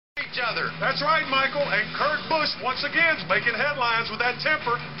each other. That's right, Michael. And Kurt Busch once again is making headlines with that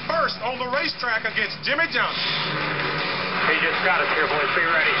temper. First on the racetrack against Jimmy Johnson. He just got us here, boys. Be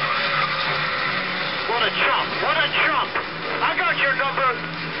ready. What a chump. What a chump. I got your number.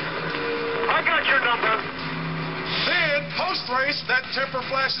 I got your number. Then, post-race, that temper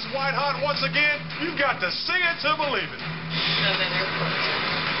flashes white hot once again. You've got to see it to believe it.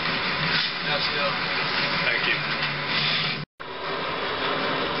 Thank you.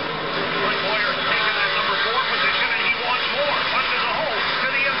 Boyer taking that number 4 position, and he wants more. Punches a hole to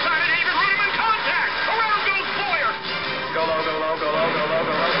the inside, and David Ruderman contact. Around goes Boyer. Go low, go low, go low, go low,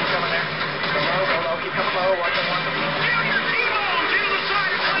 go low. Keep coming there. Go low, go low. Keep coming low. Watch him, watch him. Junior T-Bone to the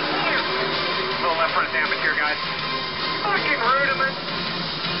side of Chris Boyer. Little left front damage here, guys. Fucking Ruderman.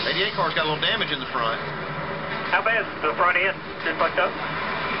 88 car's got a little damage in the front. How bad is the front end? Just fucked up?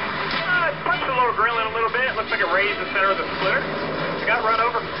 It punched the lower grill in a little bit. Looks like it raised the center of the splitter. It got run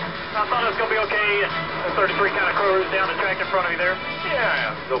over. I thought it was going to be okay. The 33 kind of cruised down the track in front of me there.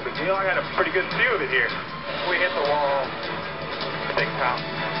 Yeah, no big deal. I got a pretty good view of it here. We hit the wall. Take time.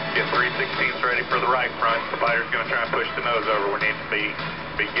 Get 3/16 ready for the right front. The spider's going to try and push the nose over. We need to be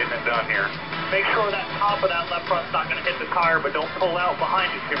getting it done here. Make sure that top of that left front's not going to hit the tire, but don't pull out behind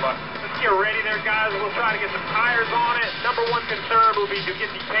it too much. Let's get ready there, guys. We'll try to get some tires on it. Number one concern will be to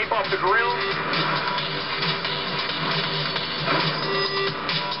get the tape off the grill.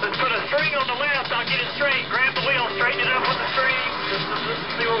 Let's put a string on the left. I'll get it straight. Grab the wheel, straighten it up with the string.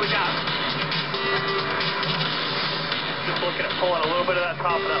 Let's see what we got. Just looking at pulling a little bit of that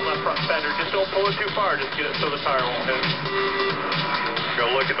top of that left front fender. Just don't pull it too far. Just get it so the tire won't hit. Go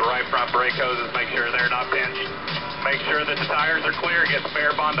look at the right front brake hoses. Make sure they're not pinched. Make sure that the tires are clear. Get the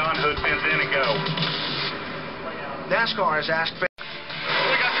spare bond on. Hood pins in and go. NASCAR has asked. We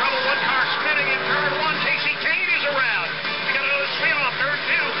got trouble. One car spinning in turn 1. Casey Kane is around. We got another spin off turn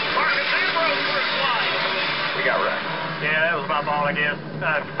 2. Marcus Ambrose for a slide. We got wrecked. Yeah, that was my fault, I guess.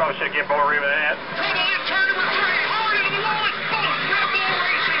 I probably should get more room than that. Trouble in turn number 3. Hard into the wall. It's both Red Bull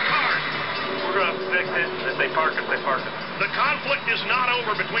racing cars. We're going to fix it. If they park it, they park it. The conflict is not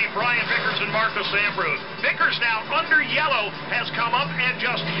over between Brian Vickers and Marcus Ambrose. Vickers now under yellow has come up and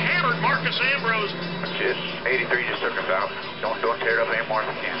just hammered Marcus Ambrose. Just 83 just took us out. Don't tear it up anymore if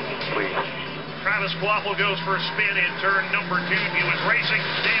you can, please. Travis Quaffle goes for a spin in turn number 2. He was racing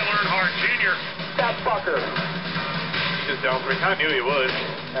Dale Earnhardt Jr. That fucker. He just down 3. I knew he would.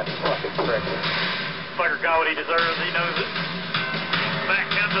 That fucking prick. Fucker got what he deserves. He knows it. Matt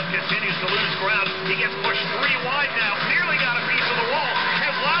Kenseth continues to lose ground. He gets pushed 3 wide now. Nearly got a piece of the wall.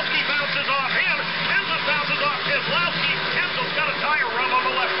 Keselowski bounces off him. Kenseth bounces off Keselowski. Kenseth's got a tire rub on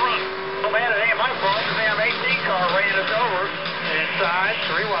the left front. Oh man, it ain't my fault. The damn 18 car ran us over. Inside,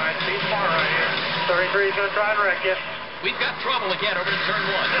 3 wide. Speed far right here. 33's going to try and wreck you. We've got trouble again over in turn 1.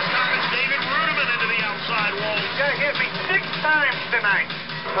 This time it's David Ruderman into the outside wall. You got to hit me 6 times tonight.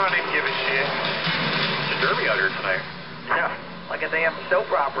 I didn't give a shit. It's a derby out here tonight. Yeah, like a damn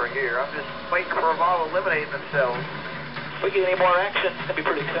soap opera here. I'm just waiting for them all eliminating themselves. If we get any more action, it's going to be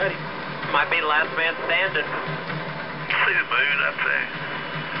pretty exciting. Might be the last man standing. See the moon up there?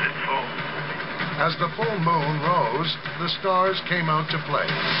 It's full. As the full moon rose, the stars came out to play.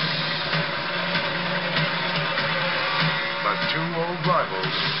 But 2 old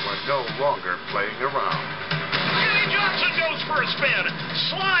rivals were no longer playing around. Jimmy Johnson goes for a spin,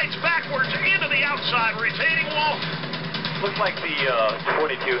 slides backwards into the outside retaining wall. Looks like the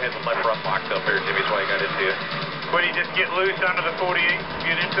 22 had the left front locked up there. Jimmy's why he got into it. Would he just get loose under the 48,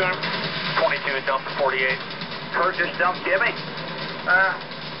 get into him? 22 dumped the 48. Kurt just dumped Jimmy.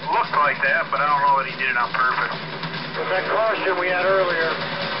 Looked like that, but I don't know that he did it on purpose. With that caution we had earlier,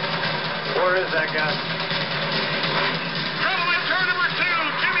 where is that guy? Trouble in turn number 2.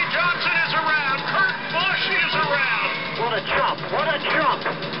 Jimmy Johnson is around. Kurt Busch is around. What a chump. What a chump.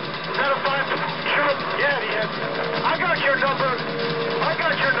 Is that a 5? Chump? Yeah, he is. I got your number. I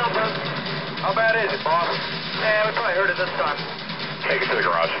got your number. How bad is it, boss? Yeah, we probably heard it this time. Take it to the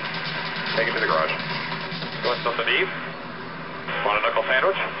garage. Take it to the garage. You want something to eat? Want a knuckle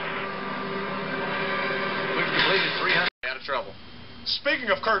sandwich? We've completed 300 out of trouble. Speaking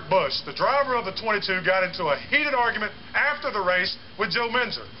of Kurt Busch, the driver of the 22 got into a heated argument after the race with Joe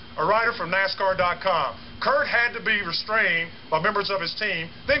Menzer, a writer from NASCAR.com. Kurt had to be restrained by members of his team.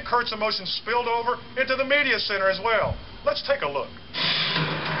 Then Kurt's emotions spilled over into the media center as well. Let's take a look.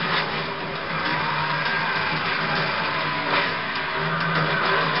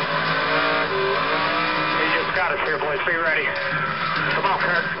 He just got us here, boys. Be ready. Come on,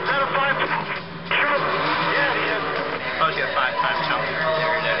 Kurt. Is that a 5? Sure. Yeah, he is. Oh, he's got 5-time chump there.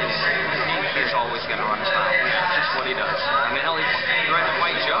 That is, he's always going to run his mouth. That's just what he does. I mean, hell, he's riding a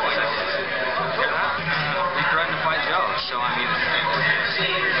white Joe.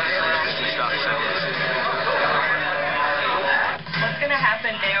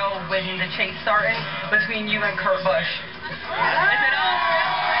 chase starting between you and Kurt Busch. Is it on?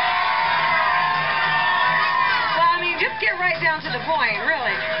 Well, I mean, just get right down to the point,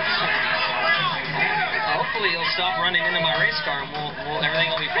 really. Hopefully he'll stop running into my race car and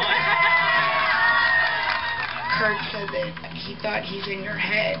everything will be fine. Kurt said that he thought he's in your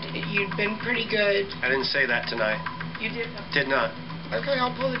head. You'd been pretty good. I didn't say that tonight. You did? Did not. Okay,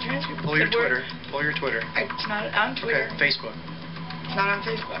 I'll pull the transcript. Pull your Twitter. Pull your Twitter. It's not on Twitter. Okay, Facebook. It's not on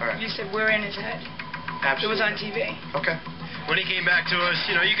Facebook. All right. You said we're in his head. Absolutely. It was on TV. Okay. When he came back to us,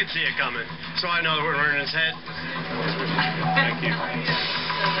 you know, you could see it coming. So I know that we're in his head. Thank you.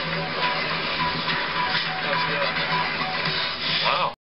 That's good.